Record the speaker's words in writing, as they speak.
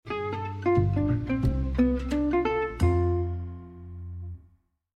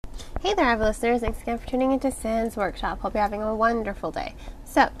Hey there, Ivy listeners. Thanks again for tuning into Sans Workshop. Hope you're having a wonderful day.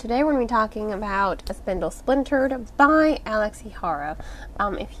 So, today we're going to be talking about A Spindle Splintered by Alexi Haro.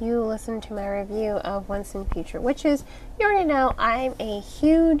 If you listened to my review of Once and Future Witches, you already know I'm a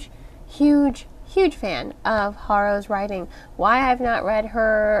huge fan of Haro's writing. Why I've not read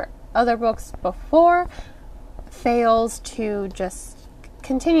her other books before continues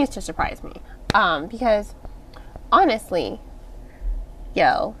to surprise me. Because, honestly,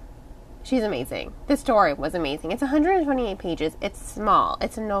 she's amazing. This story was amazing. It's 128 pages. It's small.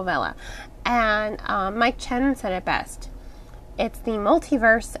 It's a novella. And Mike Chen said it best. It's the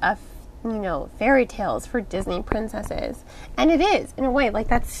multiverse of, fairy tales for Disney princesses. And it is, in a way. Like,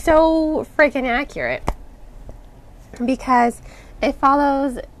 that's so freaking accurate. Because it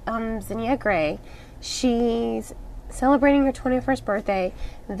follows Zinnia Gray. She's celebrating her 21st birthday.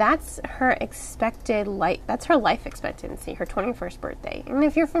 That's her that's her life expectancy, her 21st birthday. And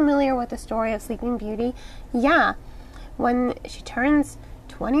if you're familiar with the story of Sleeping Beauty, when she turns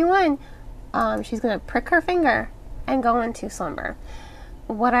 21, she's going to prick her finger and go into slumber.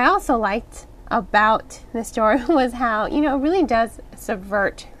 What I also liked about this story was how, it really does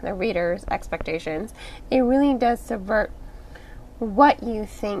subvert the reader's expectations. It really does subvert what you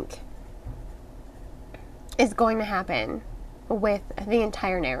think is going to happen with the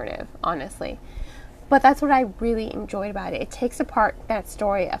entire narrative, honestly. But that's what I really enjoyed about it. It takes apart that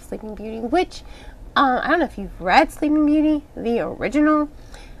story of Sleeping Beauty, which, I don't know if you've read Sleeping Beauty, the original.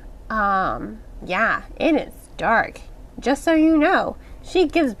 It is dark. Just so you know, she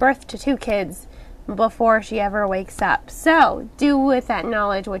gives birth to 2 kids before she ever wakes up. So, do with that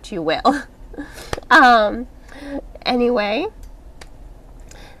knowledge what you will. Anyway,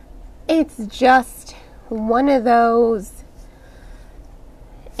 it's just one of those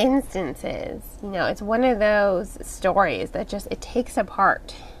instances, it's one of those stories that it takes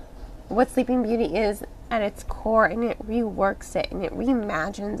apart what Sleeping Beauty is at its core, and it reworks it, and it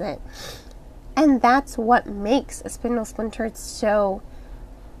reimagines it. And that's what makes A Spindle Splintered so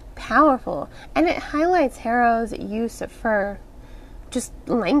powerful. And it highlights Haro's use for just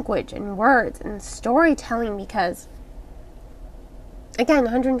language and words and storytelling, because again,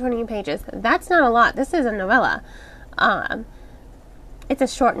 120 pages. That's not a lot. This is a novella. It's a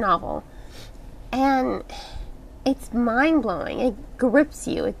short novel. And it's mind-blowing. It grips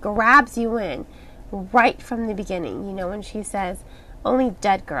you. It grabs you in right from the beginning. When she says only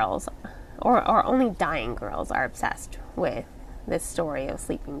dead girls or only dying girls are obsessed with this story of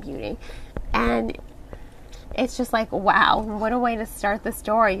Sleeping Beauty. And it's just like, wow, what a way to start the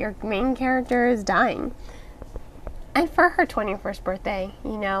story. Your main character is dying. And for her 21st birthday,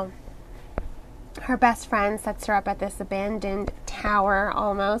 her best friend sets her up at this abandoned tower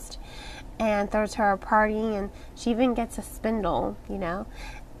almost and throws her a party, and she even gets a spindle,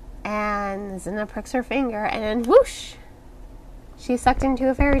 and Zinna pricks her finger, and then whoosh, she's sucked into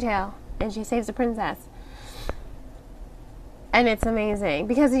a fairy tale and she saves the princess. And it's amazing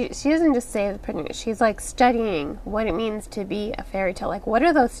because she doesn't just save the princess, she's like studying what it means to be a fairy tale. Like, what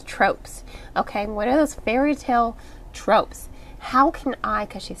are those tropes? Okay, what are those fairy tale tropes? How can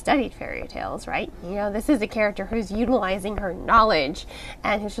because she studied fairy tales, right? This is a character who's utilizing her knowledge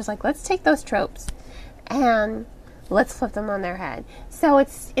and who's just like, let's take those tropes and let's flip them on their head. So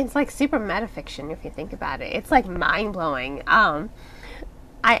it's like super metafiction if you think about it. It's like mind-blowing. I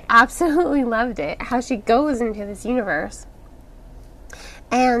absolutely loved it, how she goes into this universe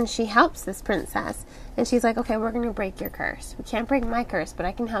and she helps this princess, and she's like, okay, we're going to break your curse. We can't break my curse, but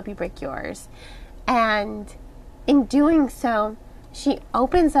I can help you break yours. And in doing so, she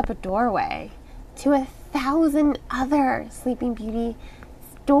opens up a doorway to 1,000 other Sleeping Beauty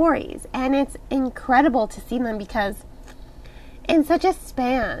stories. And it's incredible to see them because in such a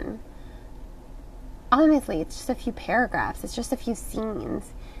span, honestly, it's just a few paragraphs. It's just a few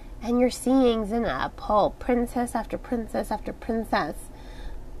scenes. And you're seeing Zinna pull princess after princess after princess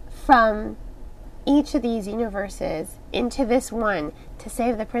from each of these universes into this one to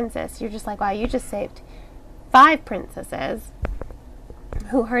save the princess. You're just like, wow, you just saved 5 princesses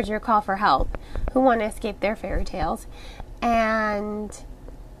who heard your call for help, who want to escape their fairy tales, and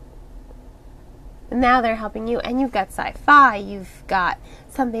now they're helping you. And you've got sci-fi, you've got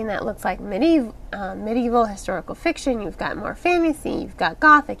something that looks like medieval historical fiction, you've got more fantasy, you've got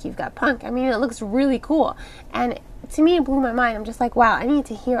gothic, you've got punk. I mean, it looks really cool. And to me, it blew my mind. I'm just like, wow, I need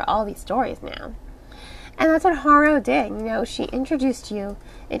to hear all these stories now. And that's what Haro did. She introduced you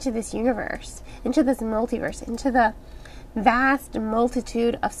into this universe, into this multiverse, into the vast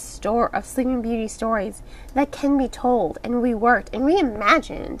multitude of Sleeping Beauty stories that can be told and reworked and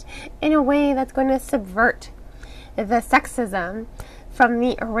reimagined in a way that's going to subvert the sexism from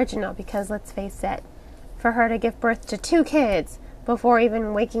the original, because let's face it, for her to give birth to 2 kids before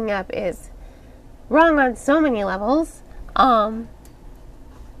even waking up is wrong on so many levels. I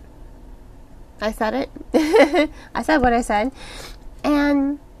said it. I said what I said.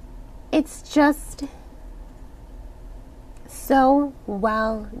 And it's just so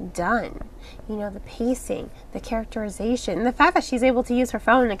well done. You know, the pacing, the characterization, the fact that she's able to use her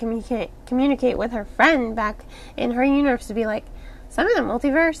phone to communicate with her friend back in her universe, to be like, some of the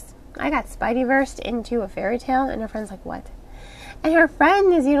multiverse, I got Spideyversed into a fairy tale, and her friend's like, what? And her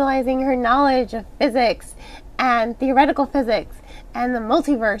friend is utilizing her knowledge of physics and theoretical physics and the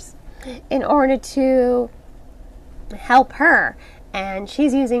multiverse in order to help her. And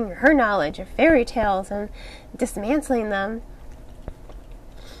she's using her knowledge of fairy tales and dismantling them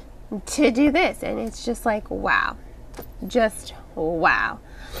to do this. And it's just like, wow. Just wow.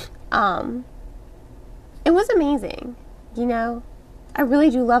 It was amazing. You know, I really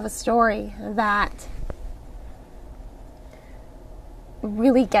do love a story that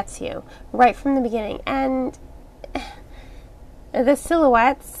really gets you right from the beginning. And the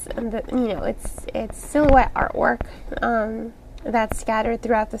silhouettes, it's silhouette artwork that's scattered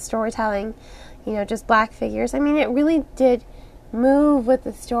throughout the storytelling, just black figures. I mean, it really did move with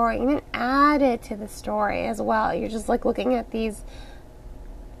the story, and it added to the story as well. You're just like looking at these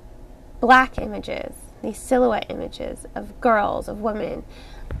black images, these silhouette images of girls, of women,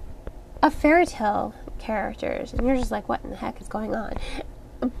 of fairy tale characters, and you're just like, what in the heck is going on?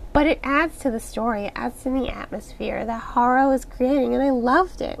 But it adds to the story, it adds to the atmosphere that Haro is creating, and I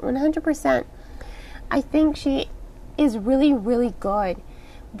loved it 100%. I think she is really, really good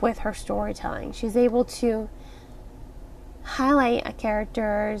with her storytelling. She's able to highlight a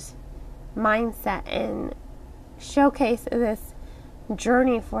character's mindset and showcase this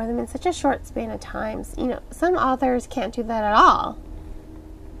journey for them in such a short span of time. Some authors can't do that at all.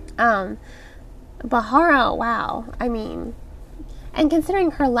 But Haro, wow. I mean, and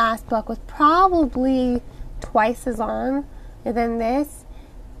considering her last book was probably twice as long than this,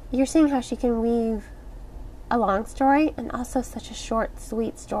 you're seeing how she can weave a long story and also such a short,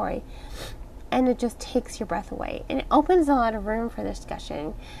 sweet story. And it just takes your breath away. And it opens a lot of room for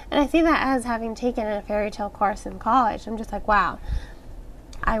discussion. And I see that as having taken a fairy tale course in college. I'm just like, wow,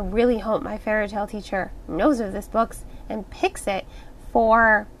 I really hope my fairy tale teacher knows of this book and picks it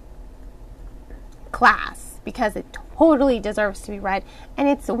for class, because it totally deserves to be read. And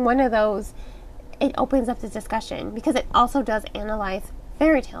it's one of those, it opens up the discussion, because it also does analyze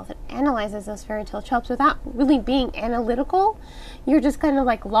fairy tales. It analyzes those fairy tale tropes without really being analytical. You're just kind of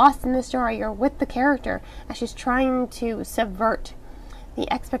like lost in the story. You're with the character as she's trying to subvert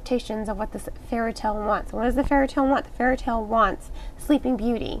the expectations of what this fairy tale wants. What does the fairy tale want? The fairy tale wants Sleeping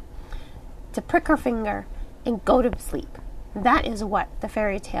Beauty to prick her finger and go to sleep. That is what the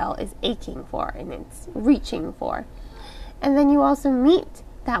fairy tale is aching for, and it's reaching for. And then you also meet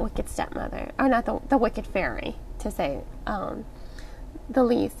that wicked stepmother, or not the wicked fairy, to say the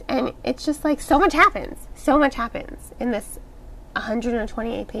least. And it's just like so much happens in this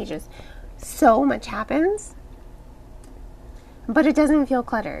 128 pages. So much happens, but it doesn't feel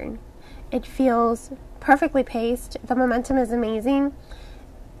cluttered. It feels perfectly paced. The momentum is amazing.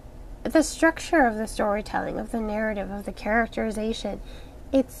 The structure of the storytelling, of the narrative, of the characterization,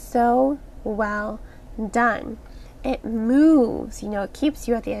 it's so well done. It moves, it keeps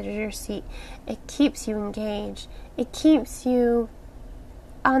you at the edge of your seat. It keeps you engaged. It keeps you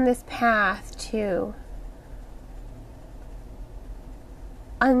on this path to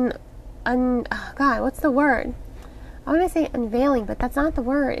God, what's the word? I want to say unveiling, but that's not the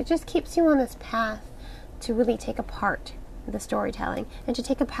word. It just keeps you on this path to really take apart the storytelling and to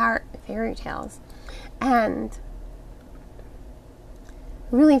take apart fairy tales and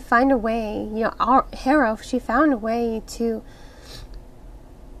really find a way. Our hero, she found a way to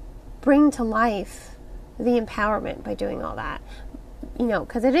bring to life the empowerment by doing all that.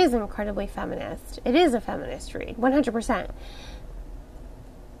 Because it is incredibly feminist. It is a feminist read, 100%.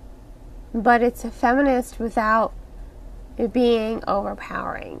 But it's a feminist without it being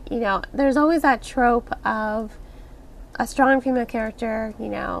overpowering. There's always that trope of a strong female character,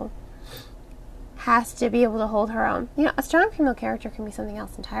 has to be able to hold her own. A strong female character can be something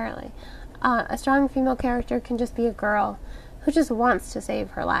else entirely. A strong female character can just be a girl who just wants to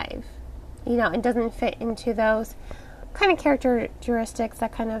save her life, and doesn't fit into those kind of characteristics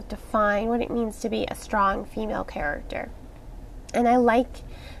that kind of define what it means to be a strong female character. And I like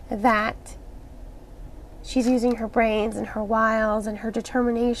that she's using her brains and her wiles and her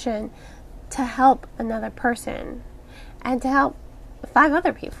determination to help another person and to help 5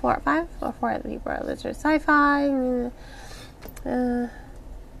 other people, 4 or 5 other people. There's sci-fi,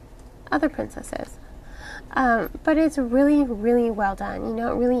 other princesses. But it's really, really well done. You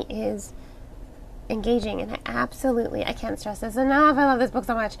know, it really is engaging, and I can't stress this enough. I love this book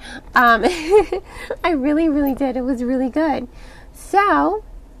so much. I really, really did. It was really good. So,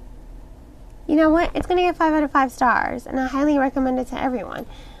 you know what? It's going to get 5 out of 5 stars, and I highly recommend it to everyone.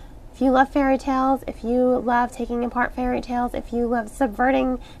 If you love fairy tales, if you love taking apart fairy tales, if you love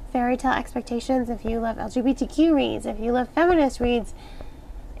subverting fairy tale expectations, if you love LGBTQ reads, if you love feminist reads,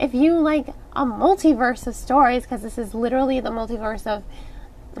 if you like a multiverse of stories, because this is literally the multiverse of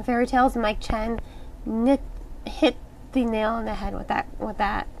fairy tales, Mike Chen hit the nail on the head with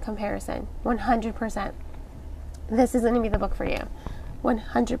that comparison. 100%. This is going to be the book for you.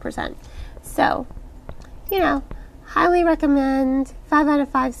 100%. So, you know, highly recommend. 5 out of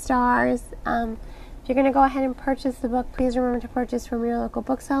 5 stars. If you're going to go ahead and purchase the book, please remember to purchase from your local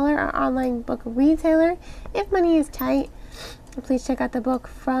bookseller or online book retailer. If money is tight, please check out the book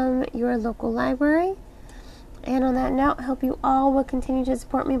from your local library. And on that note, I hope you all will continue to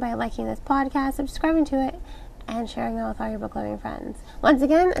support me by liking this podcast, subscribing to it, and sharing it with all your book-loving friends. Once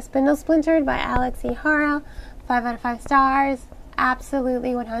again, A Spindle Splintered by Alex E. Haro. 5 out of 5 stars.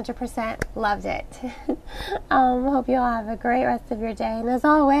 Absolutely 100% loved it. Hope you all have a great rest of your day. And as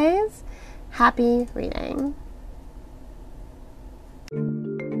always, happy reading.